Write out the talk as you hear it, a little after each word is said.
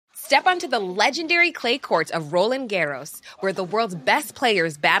Step onto the legendary clay courts of Roland Garros, where the world's best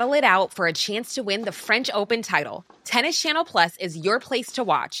players battle it out for a chance to win the French Open title. Tennis Channel Plus is your place to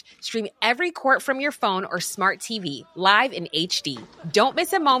watch. Stream every court from your phone or smart TV, live in HD. Don't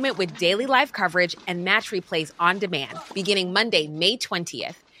miss a moment with daily live coverage and match replays on demand, beginning Monday, May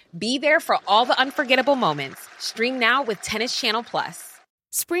 20th. Be there for all the unforgettable moments. Stream now with Tennis Channel Plus.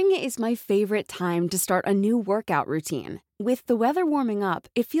 Spring is my favorite time to start a new workout routine. With the weather warming up,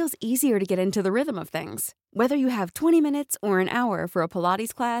 it feels easier to get into the rhythm of things. Whether you have 20 minutes or an hour for a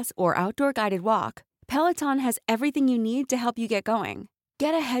Pilates class or outdoor guided walk, Peloton has everything you need to help you get going.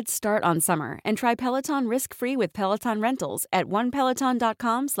 Get a head start on summer and try Peloton risk-free with Peloton Rentals at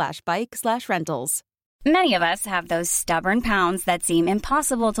onepeloton.com/bike/rentals. Many of us have those stubborn pounds that seem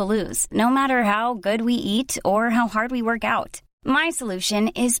impossible to lose, no matter how good we eat or how hard we work out. My solution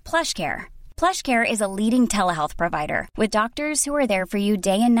is PlushCare. PlushCare is a leading telehealth provider with doctors who are there for you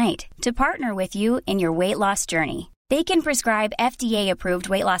day and night to partner with you in your weight loss journey. They can prescribe FDA-approved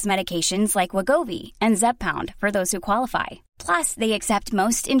weight loss medications like Wegovy and Zepbound for those who qualify. Plus, they accept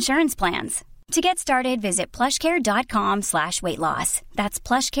most insurance plans. To get started, visit plushcare.com/weightloss. That's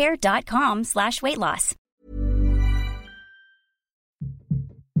plushcare.com/weightloss.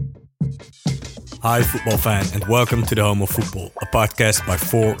 Hi football fan, and welcome to the Home of Football, a podcast by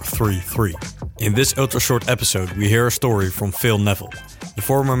 433. In this ultra-short episode we hear a story from Phil Neville. The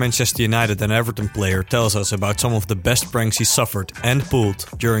former Manchester United and Everton player tells us about some of the best pranks he suffered and pulled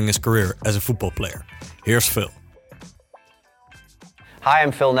during his career as a football player. Here's Phil. Hi,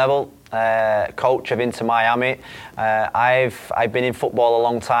 I'm Phil Neville, coach of Inter Miami. I've been in football a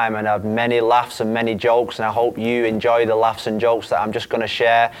long time and I've many laughs and many jokes, and I hope you enjoy the laughs and jokes that I'm just going to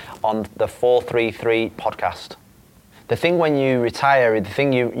share on the 433 podcast. The thing when you retire, the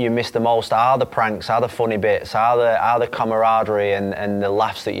thing you miss the most are the pranks, are the funny bits, are the camaraderie and the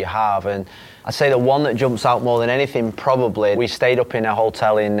laughs that you have. And I'd say the one that jumps out more than anything, probably, we stayed up in a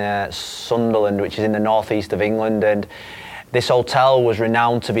hotel in Sunderland, which is in the northeast of England, and this hotel was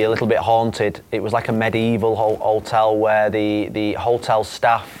renowned to be a little bit haunted. It was like a medieval hotel where the hotel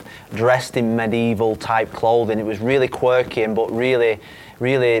staff dressed in medieval type clothing. It was really quirky but really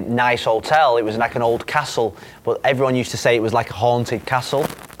nice hotel. It was like an old castle, but everyone used to say it was like a haunted castle.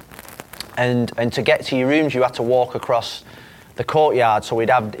 And to get to your rooms, you had to walk across the courtyard. So we'd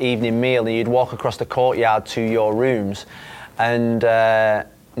have the evening meal and you'd walk across the courtyard to your rooms. And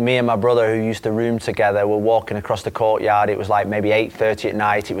me and my brother, who used to room together, were walking across the courtyard. It was like maybe 8:30 at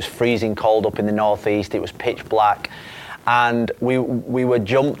night. It was freezing cold up in the northeast. It was pitch black. And we were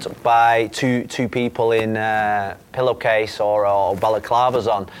jumped by two people in pillowcase or balaclavas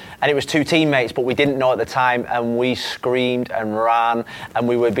on, and it was two teammates, but we didn't know at the time, and we screamed and ran, and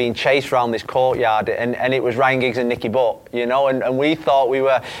we were being chased around this courtyard, and it was Ryan Giggs and Nicky Butt, you know, and we thought we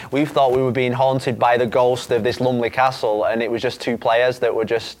were being haunted by the ghost of this Lumley Castle, and it was just two players that were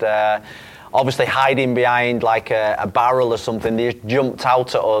just obviously hiding behind like a barrel or something. They just jumped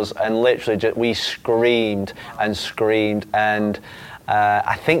out at us and literally we screamed, and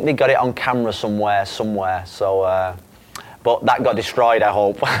I think they got it on camera somewhere. So, but that got destroyed, I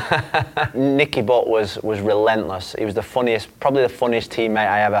hope. Nicky Butt was relentless. He was probably the funniest teammate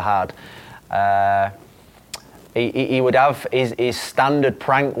I ever had. He would have his standard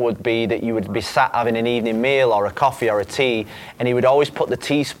prank would be that you would be sat having an evening meal or a coffee or a tea, and he would always put the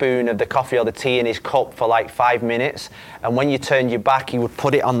teaspoon of the coffee or the tea in his cup for like 5 minutes, and when you turned your back he would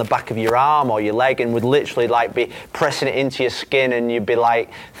put it on the back of your arm or your leg and would literally like be pressing it into your skin, and you'd be like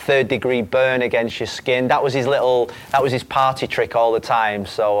 3rd degree burn against your skin. That was his party trick all the time.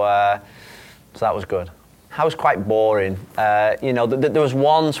 So that was good. I was quite boring. There was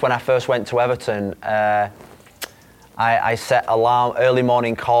once when I first went to Everton, I set early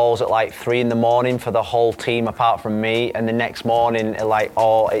morning calls at like 3 a.m. for the whole team apart from me, and the next morning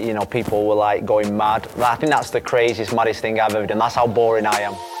people were like going mad. I think that's the craziest, maddest thing I've ever done. That's how boring I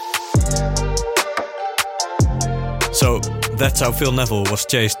am. So that's how Phil Neville was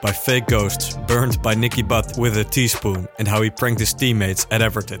chased by fake ghosts, burned by Nicky Butt with a teaspoon, and how he pranked his teammates at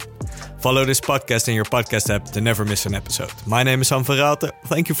Everton. Follow this podcast in your podcast app to never miss an episode. My name is Han van Raalte.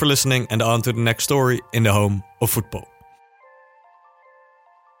 Thank you for listening, and on to the next story in the home of football.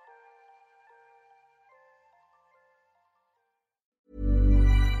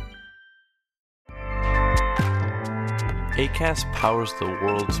 Acast powers the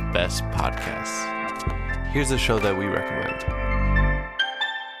world's best podcasts. Here's a show that we recommend.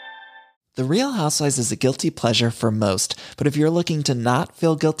 The Real Housewives is a guilty pleasure for most, but if you're looking to not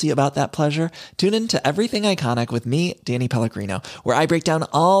feel guilty about that pleasure, tune in to Everything Iconic with me, Danny Pellegrino, where I break down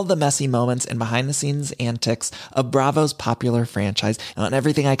all the messy moments and behind-the-scenes antics of Bravo's popular franchise. And on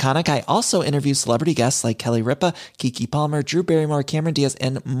Everything Iconic, I also interview celebrity guests like Kelly Ripa, Keke Palmer, Drew Barrymore, Cameron Diaz,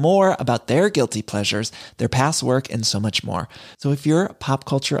 and more about their guilty pleasures, their past work, and so much more. So if you're pop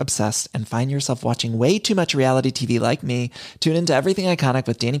culture obsessed and find yourself watching way too much reality TV like me, tune into Everything Iconic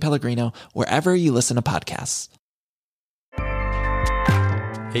with Danny Pellegrino, wherever you listen to podcasts.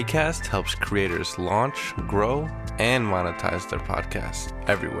 Acast helps creators launch, grow, and monetize their podcasts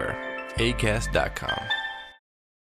everywhere. Acast.com.